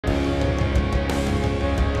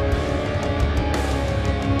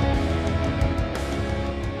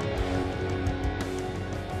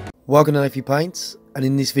Welcome to Nafy Paints, and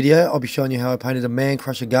in this video I'll be showing you how I painted a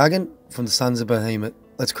Mancrusher Gargant from the Sons of Behemat.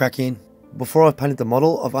 Let's crack in. Before I've painted the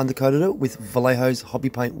model, I've undercoated it with Vallejo's Hobby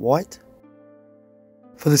Paint White.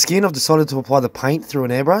 For the skin, I've decided to apply the paint through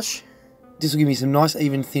an airbrush. This will give me some nice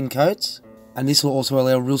even thin coats, and this will also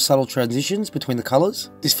allow real subtle transitions between the colours.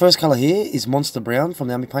 This first colour here is Monster Brown from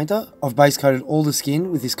the Army Painter. I've base coated all the skin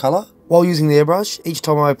with this colour. While using the airbrush, each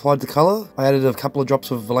time I applied the colour, I added a couple of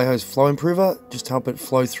drops of Vallejo's Flow Improver just to help it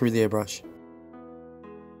flow through the airbrush.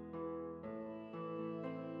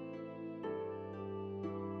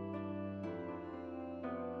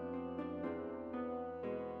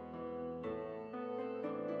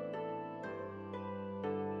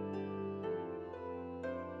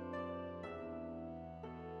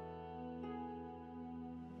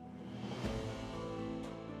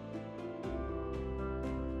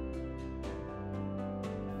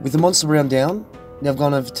 With the Monster Brown down, now I've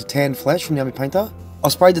gone over to Tan Flesh from the Army Painter. I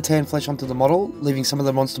sprayed the tan flesh onto the model, leaving some of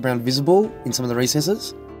the Monster Brown visible in some of the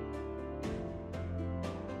recesses.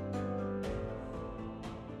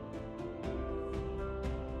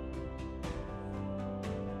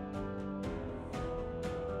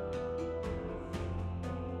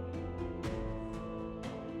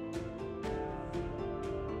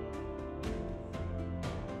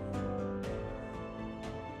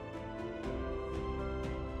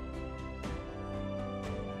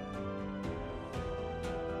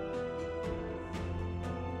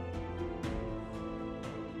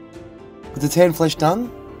 With the tan flesh done,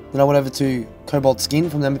 then I went over to Kobold Skin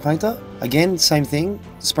from the Army Painter. Again, same thing,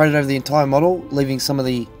 sprayed it over the entire model, leaving some of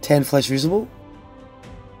the tan flesh visible.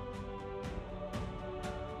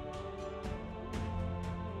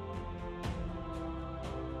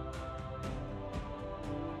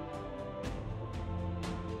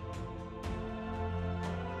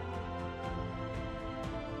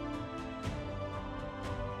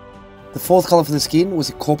 The fourth colour for the skin was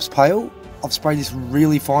a Corpse Pale. I've sprayed this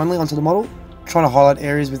really finely onto the model, trying to highlight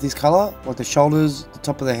areas with this colour, like the shoulders, the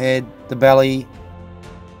top of the head, the belly.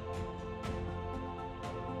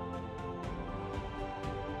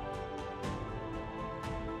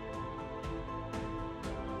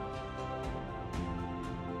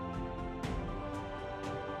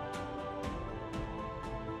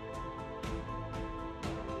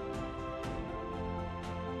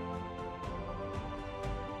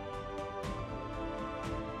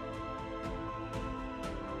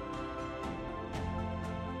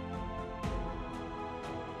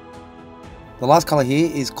 The last colour here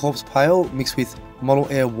is Corpse Pale mixed with Model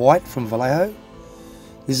Air White from Vallejo.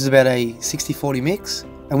 This is about a 60-40 mix,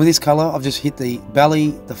 and with this colour I've just hit the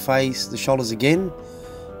belly, the face, the shoulders again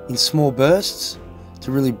in small bursts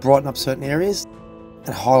to really brighten up certain areas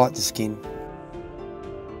and highlight the skin.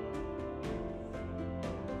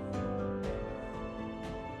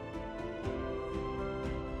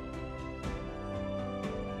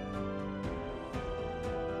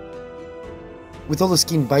 With all the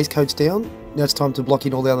skin base coats down, now it's time to block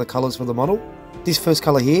in all the other colours for the model. This first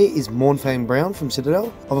colour here is Mournfang Brown from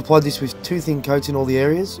Citadel. I've applied this with 2 thin coats in all the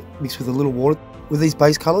areas, mixed with a little water. With these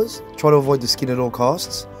base colours, try to avoid the skin at all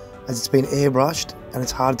costs, as it's been airbrushed and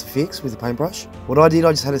it's hard to fix with a paintbrush. What I did,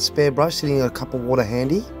 I just had a spare brush sitting in a cup of water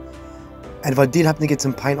handy, and if I did happen to get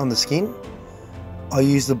some paint on the skin, I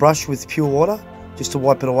used the brush with pure water just to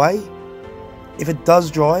wipe it away. If it does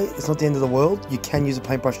dry, it's not the end of the world. You can use a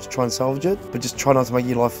paintbrush to try and salvage it, but just try not to make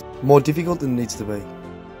your life more difficult than it needs to be.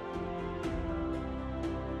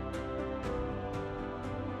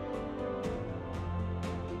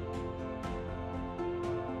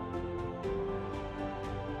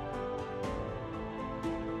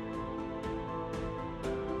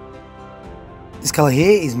 This colour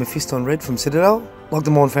here is Mephiston Red from Citadel. Like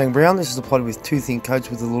the Mournfang Brown, this is applied with 2 thin coats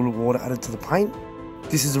with a little water added to the paint.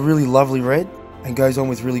 This is a really lovely red and goes on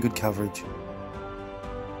with really good coverage.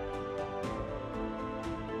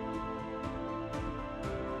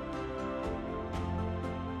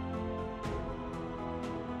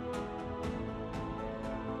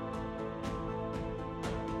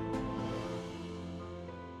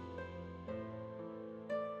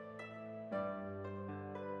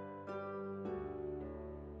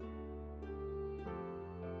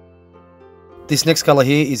 This next colour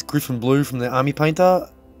here is Griffon Blue from the Army Painter.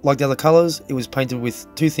 Like the other colours, it was painted with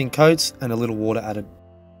 2 thin coats and a little water added.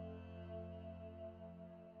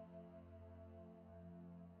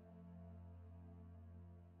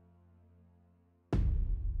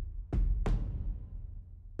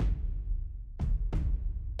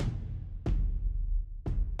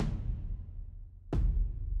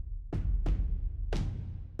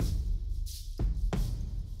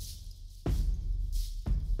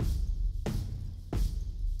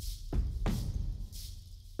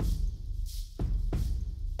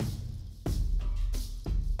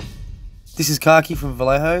 This is Khaki from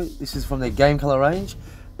Vallejo. This is from their game colour range.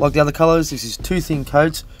 Like the other colours, this is 2 thin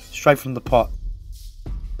coats straight from the pot.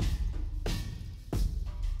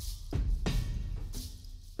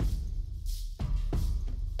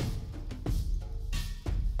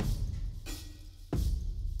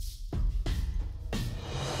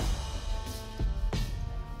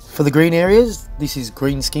 For the green areas, this is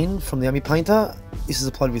Greenskin from the Army Painter. This is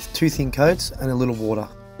applied with 2 thin coats and a little water.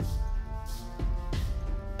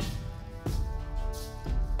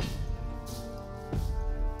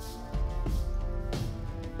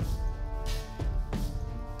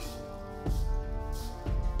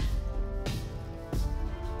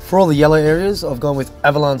 For all the yellow areas, I've gone with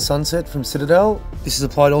Averland Sunset from Citadel. This is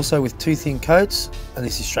applied also with 2 thin coats, and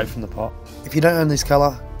this is straight from the pot. If you don't own this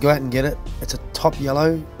colour, go out and get it. It's a top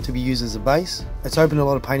yellow to be used as a base. It's opened a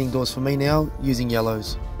lot of painting doors for me now, using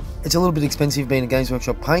yellows. It's a little bit expensive being a Games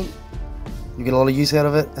Workshop paint. You get a lot of use out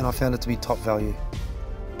of it, and I found it to be top value.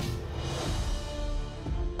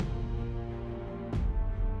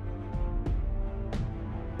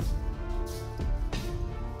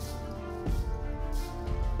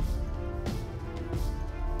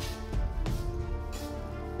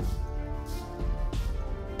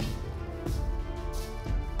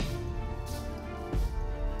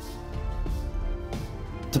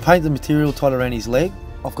 To paint the material tied around his leg,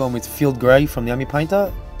 I've gone with Field Grey from the Army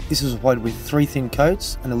Painter. This was applied with 3 thin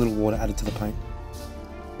coats and a little water added to the paint.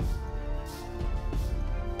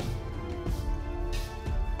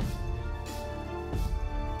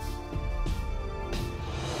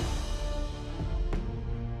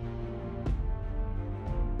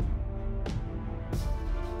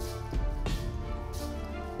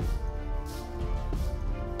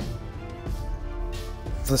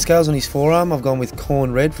 For the scales on his forearm, I've gone with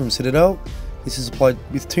Khorne Red from Citadel. This is applied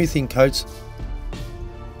with 2 thin coats.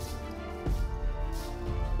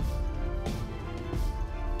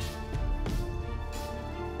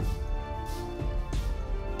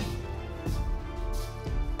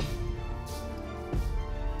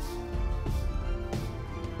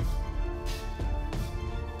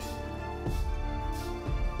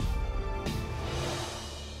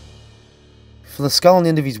 For the skull on the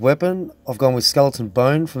end of his weapon, I've gone with Skeleton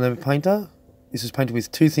Bone from the Painter. This was painted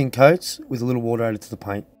with 2 thin coats with a little water added to the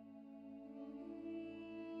paint.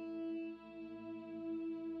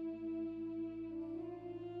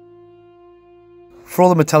 For all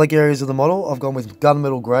the metallic areas of the model, I've gone with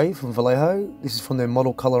Gunmetal Grey from Vallejo. This is from their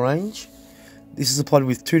model colour range. This is applied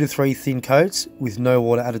with 2 to 3 thin coats with no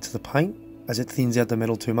water added to the paint, as it thins out the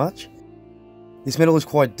metal too much. This metal is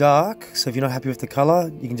quite dark, so if you're not happy with the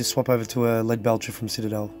colour, you can just swap over to a Leadbelcher from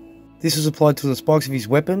Citadel. This was applied to the spikes of his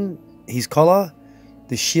weapon, his collar,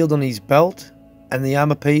 the shield on his belt, and the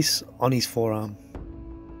armour piece on his forearm.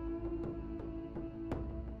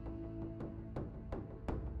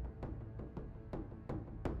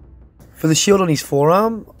 For the shield on his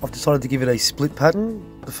forearm, I've decided to give it a split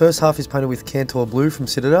pattern. The first half is painted with Kantor Blue from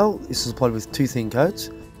Citadel. This is applied with 2 thin coats.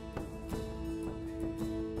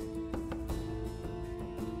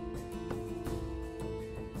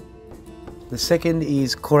 The second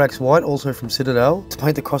is Corax White, also from Citadel. To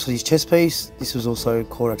paint the cross of his chest piece, this was also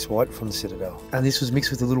Corax White from the Citadel. And this was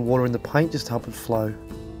mixed with a little water in the paint just to help it flow.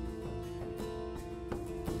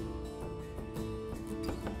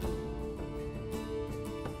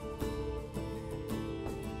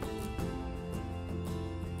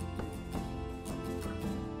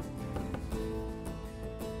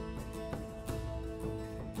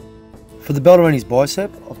 For the belt around his bicep,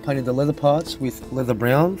 I've painted the leather parts with Leather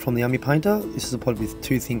Brown from the Army Painter. This is applied with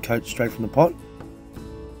 2 thin coats straight from the pot.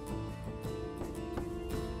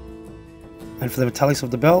 And for the metallics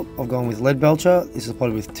of the belt, I've gone with Leadbelcher. This is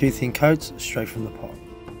applied with 2 thin coats straight from the pot.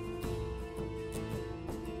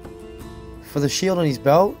 For the shield on his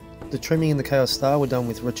belt, the trimming and the Chaos Star were done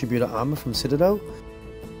with Retributor Armor from Citadel.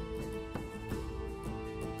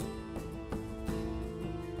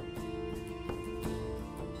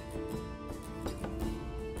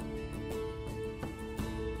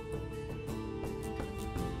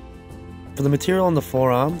 For the material on the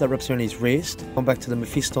forearm that wraps around his wrist, on back to the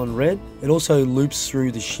Mephiston Red. It also loops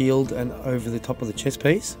through the shield and over the top of the chest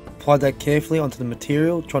piece. Apply that carefully onto the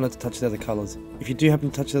material, try not to touch the other colours. If you do happen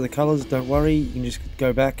to touch the other colours, don't worry, you can just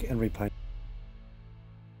go back and repaint.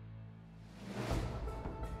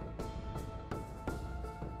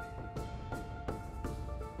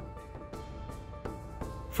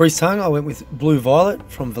 For his tongue, I went with Blue Violet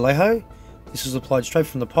from Vallejo. This was applied straight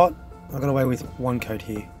from the pot. I got away with 1 coat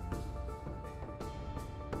here.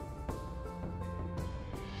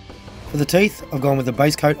 For the teeth, I've gone with a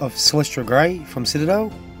base coat of Celestra Grey from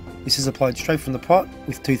Citadel. This is applied straight from the pot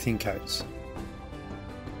with 2 thin coats.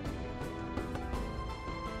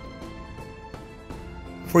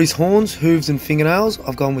 For his horns, hooves and fingernails,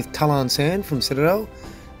 I've gone with Tallarn Sand from Citadel.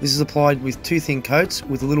 This is applied with 2 thin coats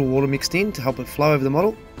with a little water mixed in to help it flow over the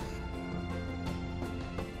model.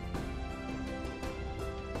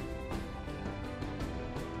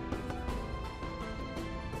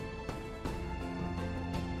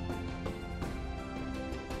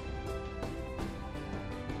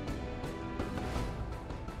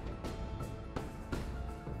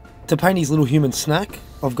 To paint his little human snack,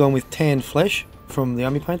 I've gone with tanned flesh from the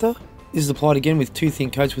Army Painter. This is applied again with 2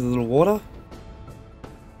 thin coats with a little water.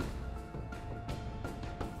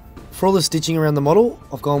 For all the stitching around the model,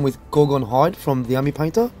 I've gone with Gorgon Hide from the Army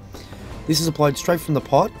Painter. This is applied straight from the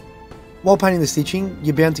pot. While painting the stitching,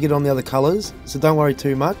 you're bound to get on the other colours, so don't worry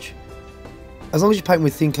too much. As long as you paint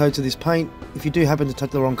with thin coats of this paint, if you do happen to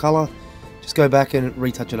touch the wrong colour, just go back and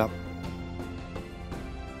retouch it up.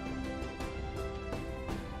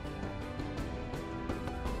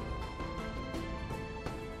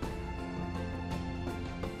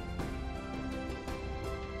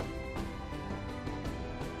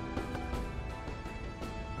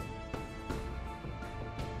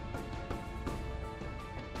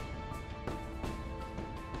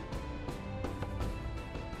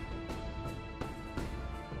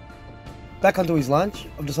 Back onto his lunch,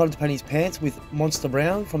 I've decided to paint his pants with Monster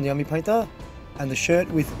Brown from the Army Painter and the shirt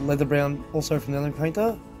with Leather Brown also from the Army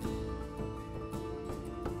Painter.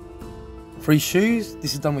 For his shoes,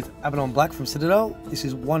 this is done with Abbadon Black from Citadel. This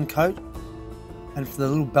is 1 coat, and for the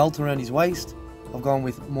little belt around his waist, I've gone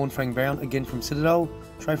with Mournfang Brown again from Citadel,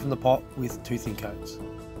 straight from the pot with 2 thin coats.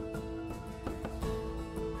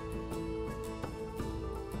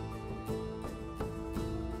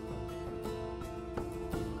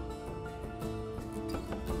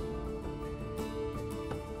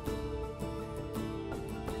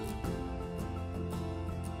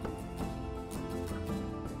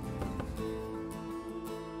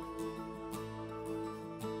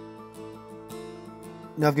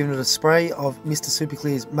 Now I've given it a spray of Mr.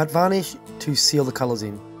 Superclear's matte varnish to seal the colours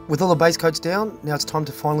in. With all the base coats down, now it's time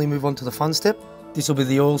to finally move on to the fun step. This will be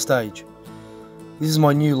the oil stage. This is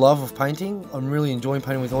my new love of painting. I'm really enjoying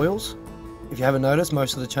painting with oils. If you haven't noticed,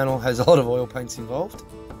 most of the channel has a lot of oil paints involved.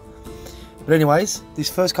 But anyways,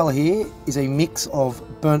 this first colour here is a mix of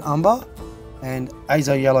Burnt Umber and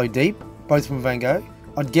Azo Yellow Deep, both from Van Gogh.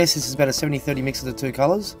 I'd guess this is about a 70-30 mix of the 2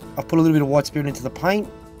 colours. I've put a little bit of white spirit into the paint.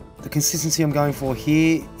 The consistency I'm going for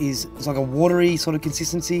here is like a watery sort of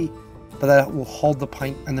consistency, but that will hold the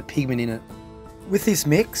paint and the pigment in it. With this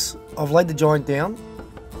mix, I've laid the giant down,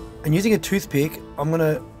 and using a toothpick, I'm going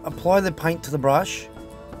to apply the paint to the brush,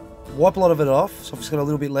 wipe a lot of it off, so I've just got a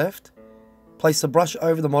little bit left, place the brush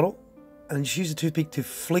over the model, and just use the toothpick to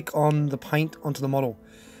flick on the paint onto the model.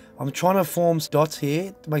 I'm trying to form dots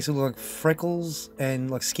here to make it look like freckles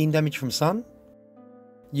and like skin damage from sun.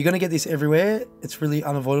 You're going to get this everywhere. It's really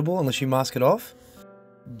unavoidable unless you mask it off.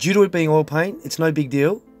 Due to it being oil paint, it's no big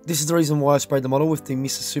deal. This is the reason why I sprayed the model with the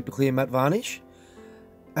Mr. Superclear matte varnish,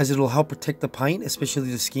 as it'll help protect the paint,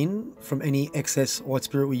 especially the skin, from any excess white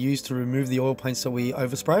spirit we use to remove the oil paints that we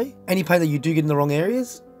overspray. Any paint that you do get in the wrong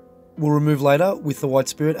areas, we'll remove later with the white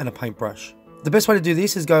spirit and a paintbrush. The best way to do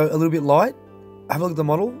this is go a little bit light, have a look at the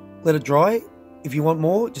model, let it dry. If you want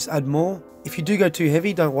more, just add more. If you do go too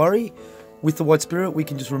heavy, don't worry. With the white spirit, we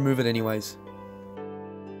can just remove it anyways.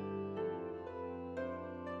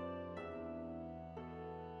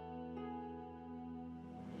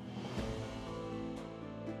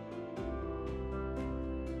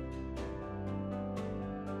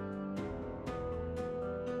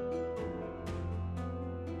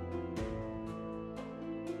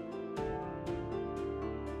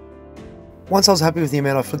 Once I was happy with the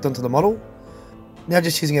amount I flicked onto the model, now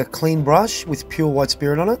just using a clean brush with pure white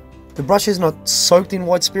spirit on it. The brush is not soaked in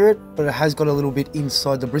white spirit, but it has got a little bit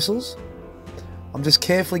inside the bristles. I'm just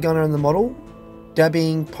carefully going around the model,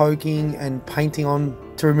 dabbing, poking and painting on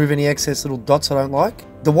to remove any excess little dots I don't like.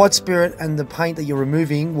 The white spirit and the paint that you're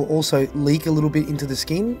removing will also leak a little bit into the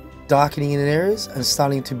skin, darkening in areas and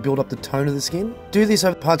starting to build up the tone of the skin. Do this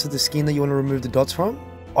over parts of the skin that you want to remove the dots from.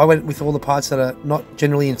 I went with all the parts that are not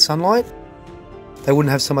generally in sunlight. They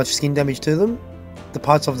wouldn't have so much skin damage to them. The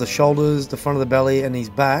parts of the shoulders, the front of the belly and his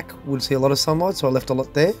back would see a lot of sunlight, so I left a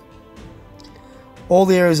lot there. All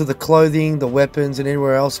the areas of the clothing, the weapons and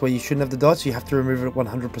anywhere else where you shouldn't have the dots, you have to remove it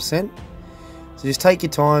 100%. So just take your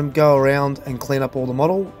time, go around and clean up all the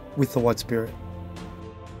model with the white spirit.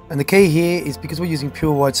 And the key here is, because we're using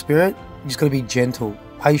pure white spirit, you just got to be gentle,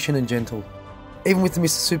 patient and gentle. Even with the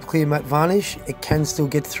Mr. Superclear matte varnish, it can still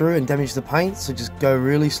get through and damage the paint, so just go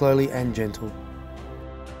really slowly and gentle.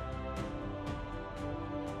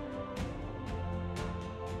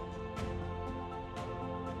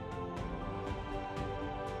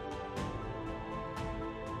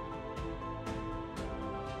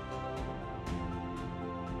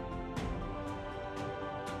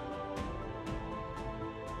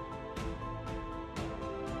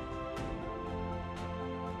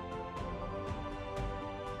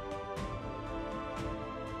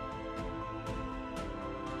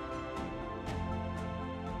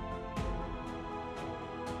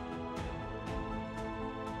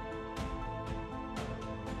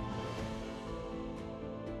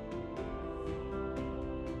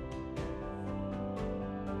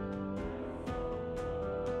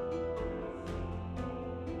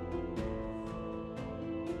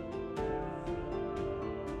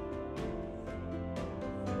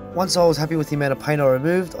 Once I was happy with the amount of paint I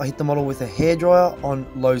removed, I hit the model with a hairdryer on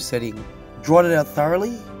low setting. Dried it out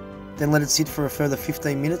thoroughly, then let it sit for a further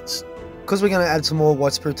 15 minutes. Because we're going to add some more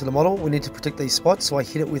white spirit to the model, we need to protect these spots, so I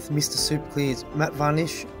hit it with Mr. Super Clear's matte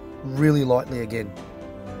varnish really lightly again.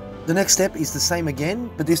 The next step is the same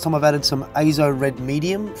again, but this time I've added some Azo Red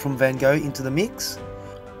Medium from Van Gogh into the mix.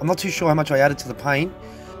 I'm not too sure how much I added to the paint.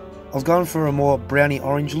 I was going for a more browny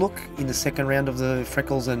orange look in the second round of the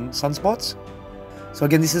freckles and sunspots. So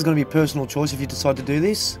again, this is going to be personal choice if you decide to do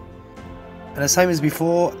this. And the same as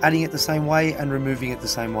before, adding it the same way and removing it the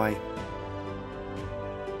same way.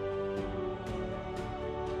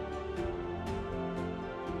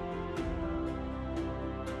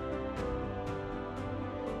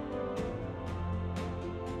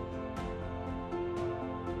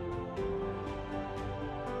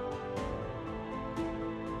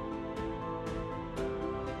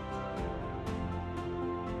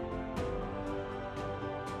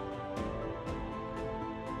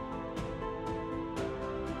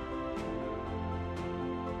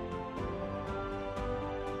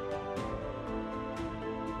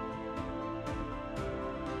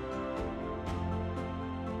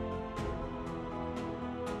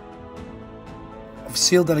 I've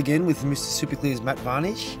sealed that again with Mr. Super Clear's matte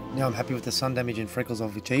varnish. Now I'm happy with the sun damage and freckles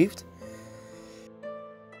I've achieved.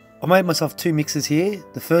 I made myself two mixes here.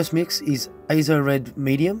 The first mix is Azo Red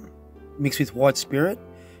Medium mixed with white spirit.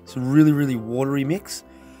 It's a really watery mix,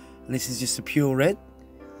 and this is just a pure red.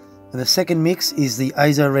 And the second mix is the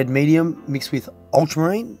Azo Red Medium mixed with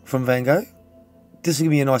Ultramarine from Van Gogh. This is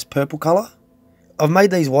going to be a nice purple colour. I've made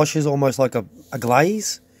these washes almost like a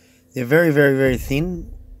glaze. They're very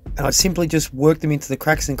thin. And I simply just work them into the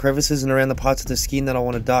cracks and crevices and around the parts of the skin that I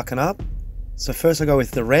want to darken up. So first I go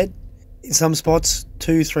with the red. In some spots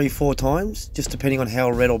 2, 3, 4 times, just depending on how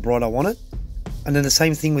red or bright I want it. And then the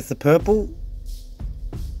same thing with the purple.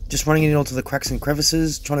 Just running it onto the cracks and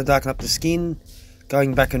crevices, trying to darken up the skin,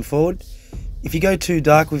 going back and forward. If you go too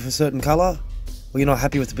dark with a certain colour, or you're not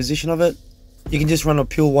happy with the position of it, you can just run a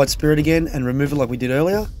pure white spirit again and remove it like we did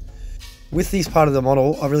earlier. With this part of the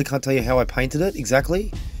model, I really can't tell you how I painted it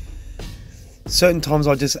exactly. Certain times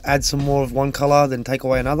I just add some more of one colour, then take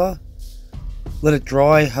away another. Let it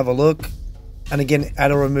dry, have a look, and again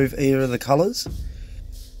add or remove either of the colours.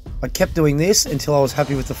 I kept doing this until I was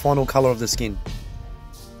happy with the final colour of the skin.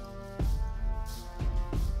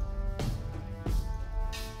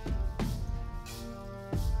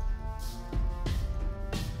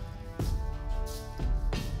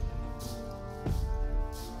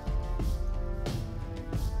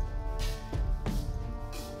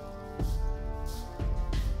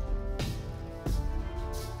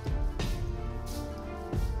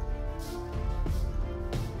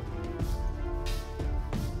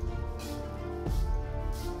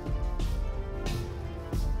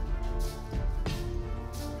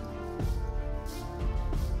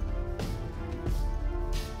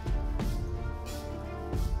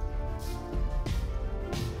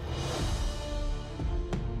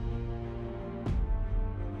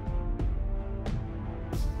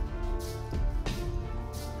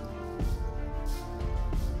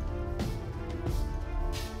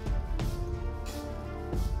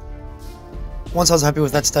 Once I was happy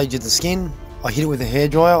with that stage of the skin, I hit it with a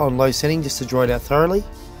hairdryer on low setting just to dry it out thoroughly.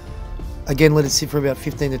 Again, let it sit for about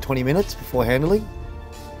 15 to 20 minutes before handling.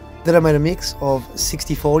 Then I made a mix of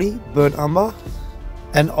 60/40 Burnt Umber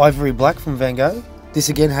and Ivory Black from Van Gogh. This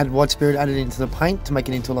again had white spirit added into the paint to make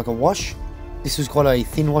it into like a wash. This was quite a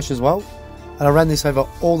thin wash as well. And I ran this over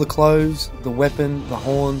all the clothes, the weapon, the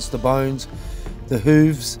horns, the bones, the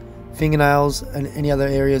hooves, fingernails, and any other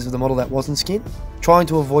areas of the model that wasn't skin. Trying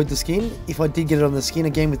to avoid the skin. If I did get it on the skin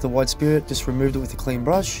again with the white spirit, just removed it with a clean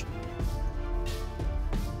brush.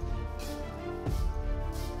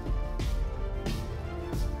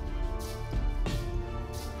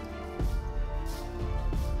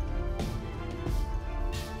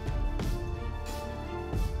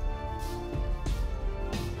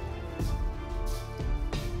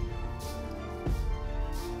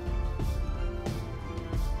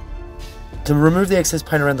 To remove the excess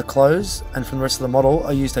paint around the clothes and from the rest of the model,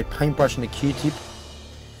 I used a paintbrush and a Q-tip.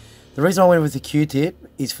 The reason I went with the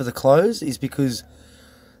Q-tip is for the clothes is because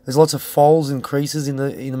there's lots of folds and creases in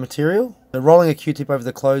the material. So rolling a Q-tip over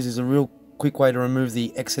the clothes is a real quick way to remove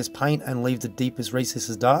the excess paint and leave the deepest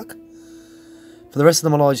recesses dark. For the rest of the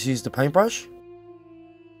model, I just used a paintbrush.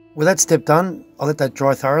 With that step done, I'll let that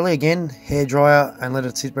dry thoroughly again, hair dryer, and let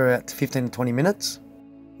it sit for about 15 to 20 minutes.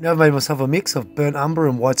 Now I've made myself a mix of burnt umber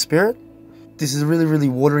and white spirit. This is a really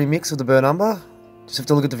watery mix of the burnt umber. Just have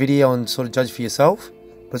to look at the video and sort of judge for yourself.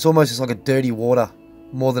 But it's almost just like a dirty water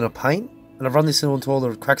more than a paint. And I've run this onto all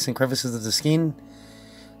the cracks and crevices of the skin,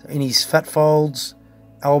 in his fat folds,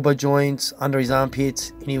 elbow joints, under his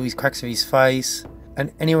armpits, any of his cracks of his face,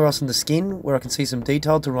 and anywhere else in the skin where I can see some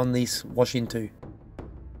detail to run this wash into.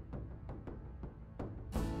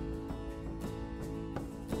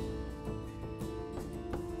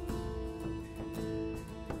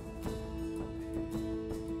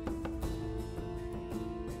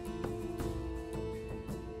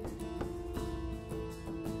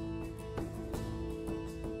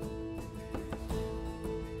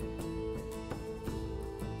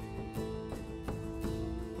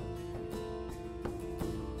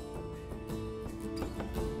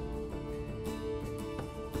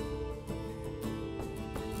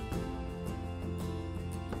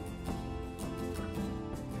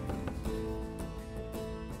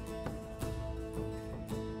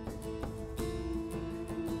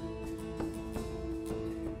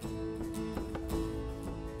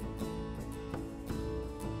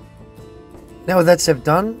 Now with that step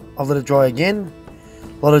done, I've let it dry again.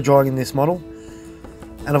 A lot of drying in this model.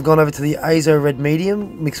 And I've gone over to the Azo Red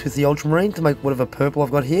Medium mixed with the Ultramarine to make whatever purple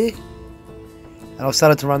I've got here. And I've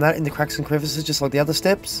started to run that into cracks and crevices just like the other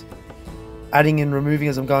steps, adding and removing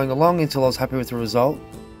as I'm going along until I was happy with the result.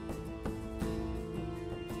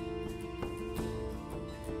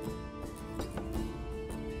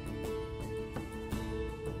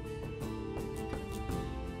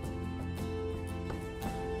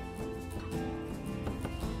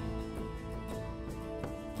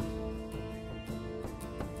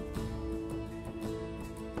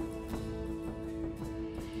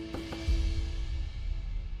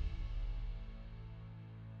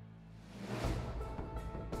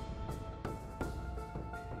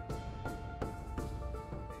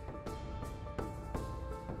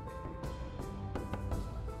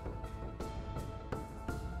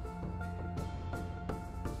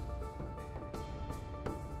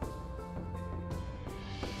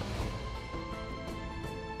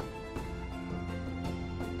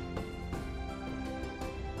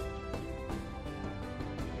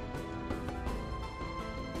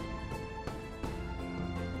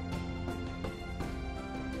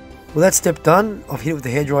 With that step done, I've hit it with the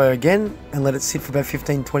hairdryer again and let it sit for about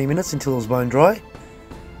 15-20 minutes until it was bone dry.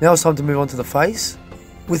 Now it's time to move on to the face.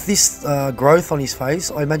 With this growth on his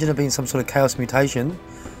face, I imagine it being some sort of chaos mutation.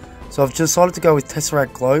 So I've decided to go with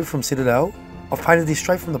Tesseract Glow from Citadel. I've painted this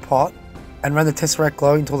straight from the pot and ran the Tesseract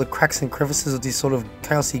Glow into all the cracks and crevices of this sort of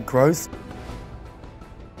chaosy growth.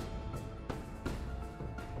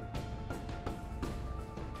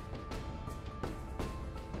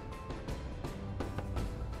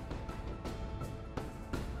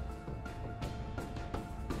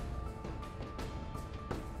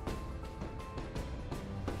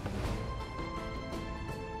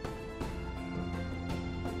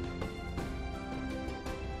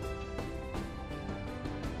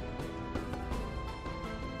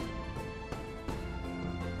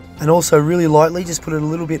 And also really lightly just put it a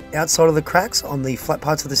little bit outside of the cracks on the flat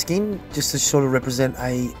parts of the skin, just to sort of represent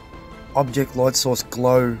a object light source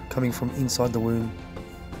glow coming from inside the wound.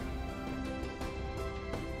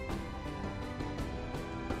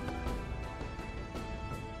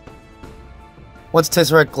 Once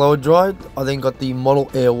Tesseract Glow had dried, I then got the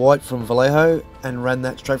Model Air White from Vallejo and ran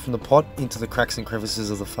that straight from the pot into the cracks and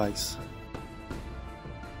crevices of the face.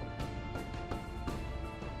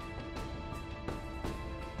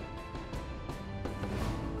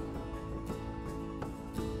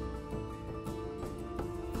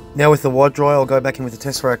 Now with the white dry, I'll go back in with the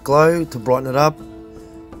Tesseract Glow to brighten it up,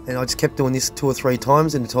 and I just kept doing this 2 or 3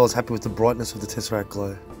 times until I was happy with the brightness of the Tesseract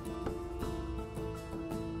Glow.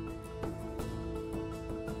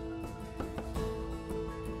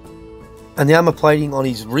 And the armour plating on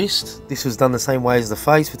his wrist, this was done the same way as the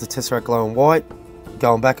face with the Tesseract Glow in white,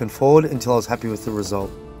 going back and forward until I was happy with the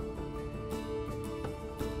result.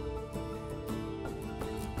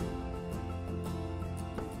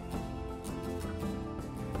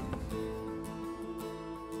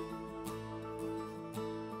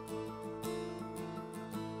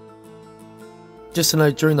 Just to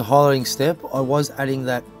note, during the highlighting step, I was adding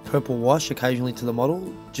that purple wash occasionally to the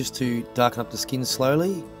model, just to darken up the skin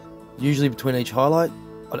slowly. Usually between each highlight,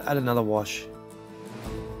 I'd add another wash.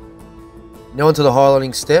 Now onto the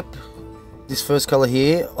highlighting step. This first colour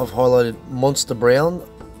here, I've highlighted Monster Brown,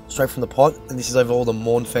 straight from the pot, and this is over all the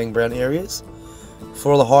Mournfang Brown areas.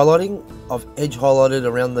 For all the highlighting, I've edge highlighted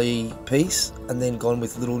around the piece, and then gone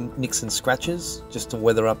with little nicks and scratches, just to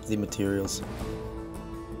weather up the materials.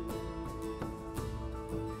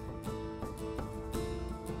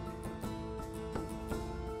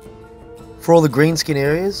 For all the greenskin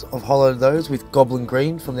areas, I've highlighted those with Goblin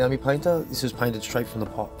Green from the Army Painter. This was painted straight from the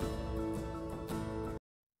pot.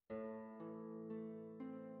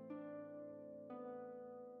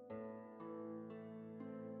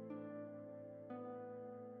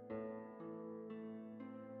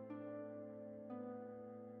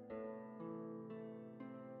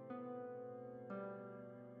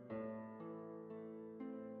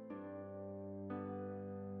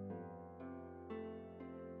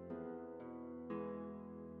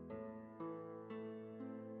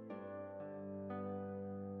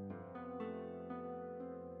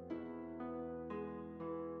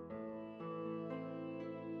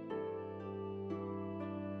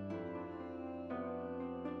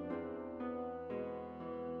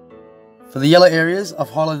 For the yellow areas, I've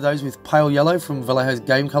highlighted those with pale yellow from Vallejo's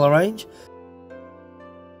game colour range.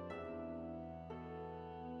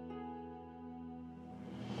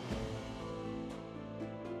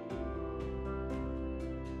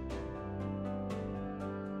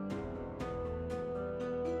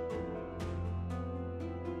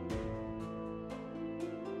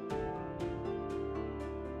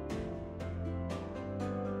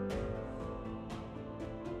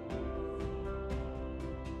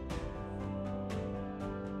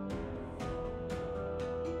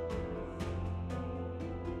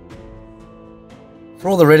 For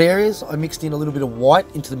all the red areas, I mixed in a little bit of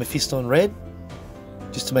white into the Mephiston Red,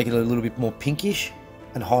 just to make it a little bit more pinkish,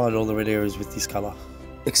 and highlight all the red areas with this colour.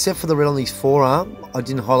 Except for the red on his forearm, I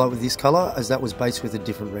didn't highlight with this colour, as that was based with a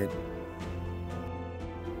different red.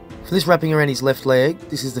 For this wrapping around his left leg,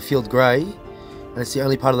 this is the Field Grey, and it's the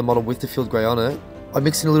only part of the model with the Field Grey on it. I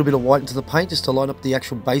mixed in a little bit of white into the paint just to line up the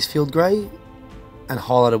actual base Field Grey, and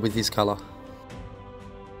highlight it with this colour.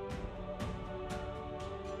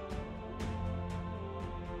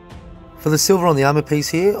 For the silver on the armour piece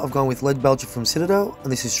here, I've gone with Leadbelcher from Citadel,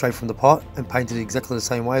 and this is straight from the pot, and painted exactly the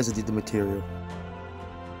same way as I did the material.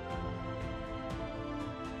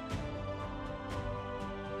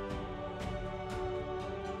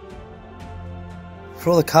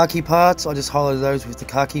 For all the khaki parts, I just highlighted those with the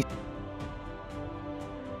khaki.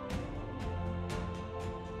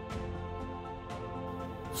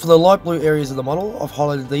 For the light blue areas of the model, I've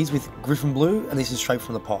highlighted these with Griffon Blue, and this is straight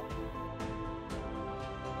from the pot.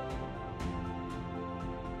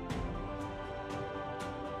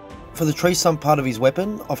 For the tree stump part of his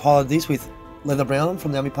weapon, I've highlighted this with Leather Brown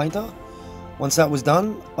from the Army Painter. Once that was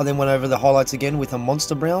done, I then went over the highlights again with a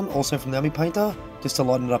Monster Brown, also from the Army Painter, just to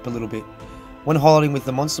lighten it up a little bit. When highlighting with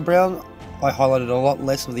the Monster Brown, I highlighted a lot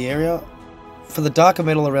less of the area. For the darker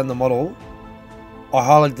metal around the model, I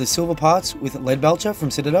highlighted the silver parts with Leadbelcher from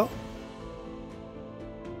Citadel.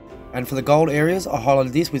 And for the gold areas, I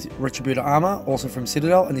highlighted this with Retributor Armor, also from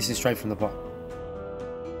Citadel, and this is straight from the pot.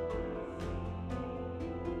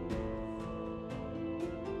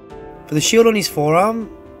 For the shield on his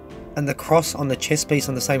forearm, and the cross on the chest piece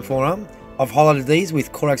on the same forearm, I've highlighted these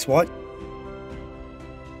with Corax White.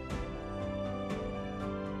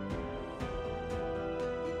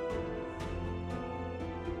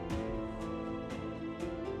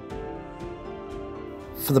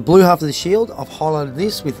 For the blue half of the shield, I've highlighted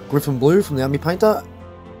this with Griffon Blue from the Army Painter.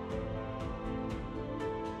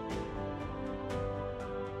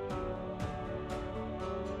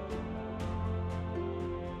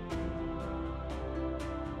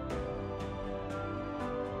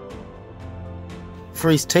 For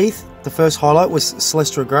his teeth, the first highlight was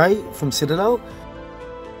Celestra Grey from Citadel.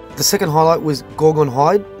 The second highlight was Gorgon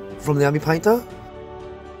Hide from the Army Painter.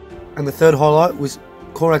 And the third highlight was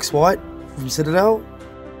Corax White from Citadel.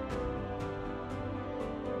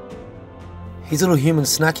 His little human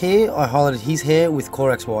snack here, I highlighted his hair with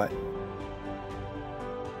Corax White.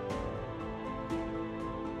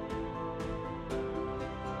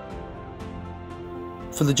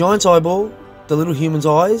 For the giant's eyeball, the little human's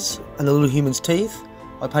eyes, and the little human's teeth,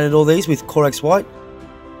 I painted all these with Corax White.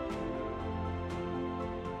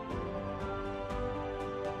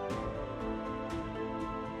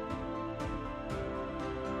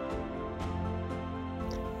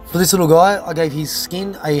 For this little guy, I gave his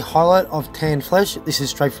skin a highlight of tan flesh. This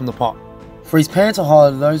is straight from the pot. For his pants, I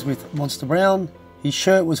highlighted those with Monster Brown. His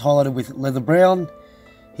shirt was highlighted with Leather Brown.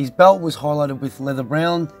 His belt was highlighted with Leather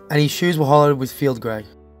Brown. And his shoes were highlighted with Field Grey.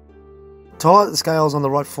 To highlight the scales on the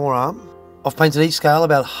right forearm, I've painted each scale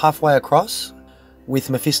about halfway across with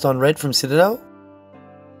Mephiston Red from Citadel.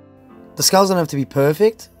 The scales don't have to be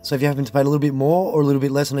perfect, so if you happen to paint a little bit more or a little bit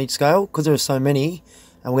less on each scale, because there are so many,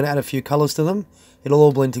 and we're going to add a few colours to them, it'll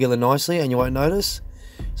all blend together nicely and you won't notice,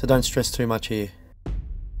 so don't stress too much here.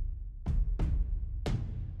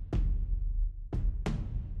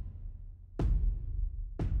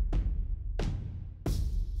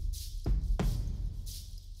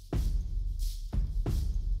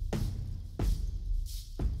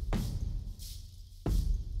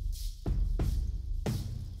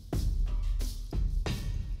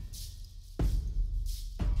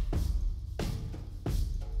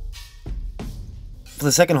 For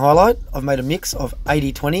the second highlight, I've made a mix of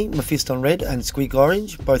 80/20 Mephiston Red and Squig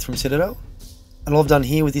Orange, both from Citadel. And all I've done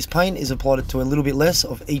here with this paint is applied it to a little bit less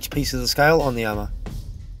of each piece of the scale on the armour.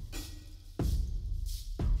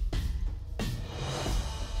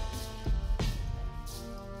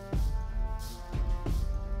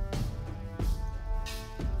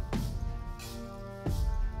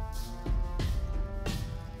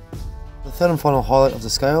 The third and final highlight of the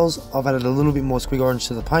scales, I've added a little bit more Squig Orange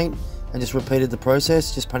to the paint and just repeated the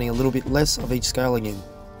process, just painting a little bit less of each scale again.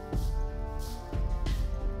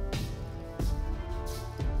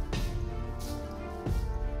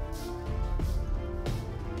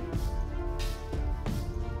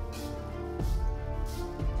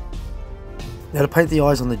 Now to paint the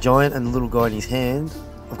eyes on the giant and the little guy in his hand,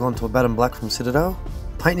 I've gone to Abbadon Black from Citadel.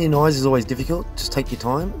 Painting in eyes is always difficult, just take your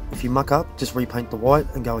time. If you muck up, just repaint the white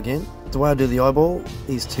and go again. The way I do the eyeball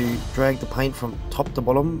is to drag the paint from top to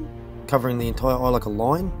bottom, covering the entire eye like a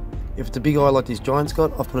line. If it's a big eye like this giant's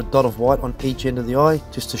got, I've put a dot of white on each end of the eye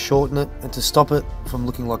just to shorten it and to stop it from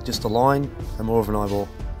looking like just a line and more of an eyeball.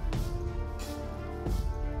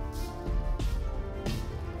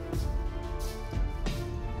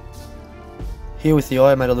 Here with the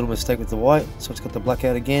eye I made a little mistake with the white, so it's got the black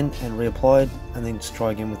out again and reapplied, and then just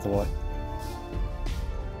try again with the white.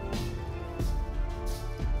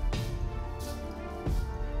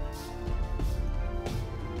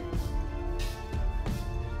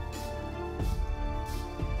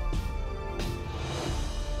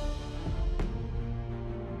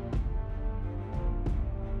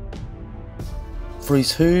 For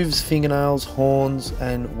his hooves, fingernails, horns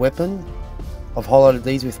and weapon, I've highlighted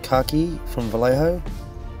these with Khaki from Vallejo,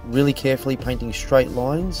 really carefully painting straight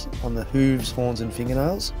lines on the hooves, horns and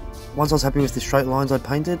fingernails. Once I was happy with the straight lines I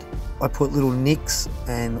painted, I put little nicks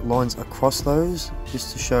and lines across those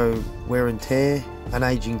just to show wear and tear and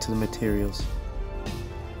aging to the materials.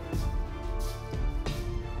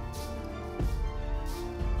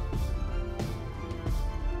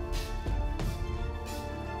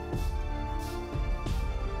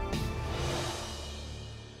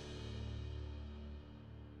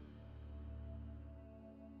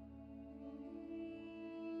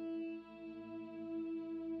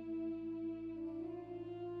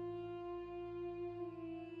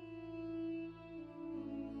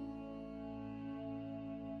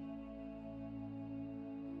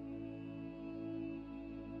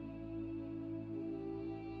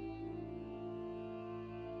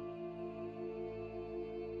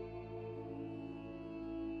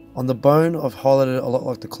 On the bone, I've highlighted it a lot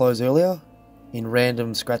like the clothes earlier, in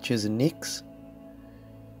random scratches and nicks.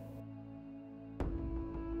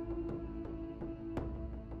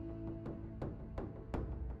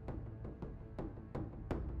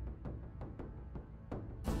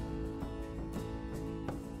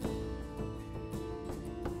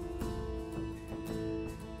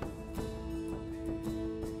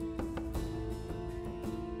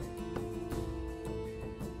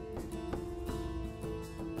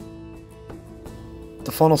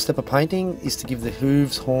 The final step of painting is to give the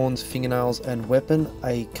hooves, horns, fingernails and weapon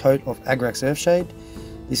a coat of Agrax Earthshade.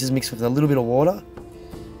 This is mixed with a little bit of water.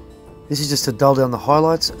 This is just to dull down the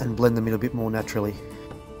highlights and blend them in a bit more naturally.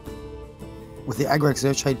 With the Agrax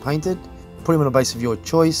Earthshade painted, put him on a base of your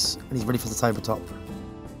choice and he's ready for the tabletop.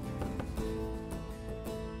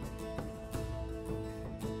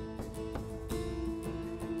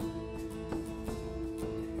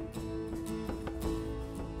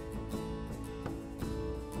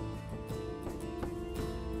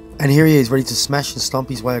 And here he is, ready to smash and stomp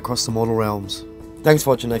his way across the mortal realms. Thanks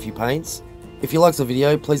for watching Nephew Paints. If you liked the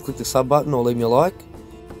video, please click the sub button or leave me a like.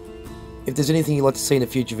 If there's anything you'd like to see in a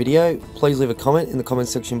future video, please leave a comment in the comment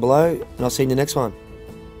section below, and I'll see you in the next one.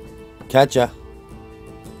 Catch ya!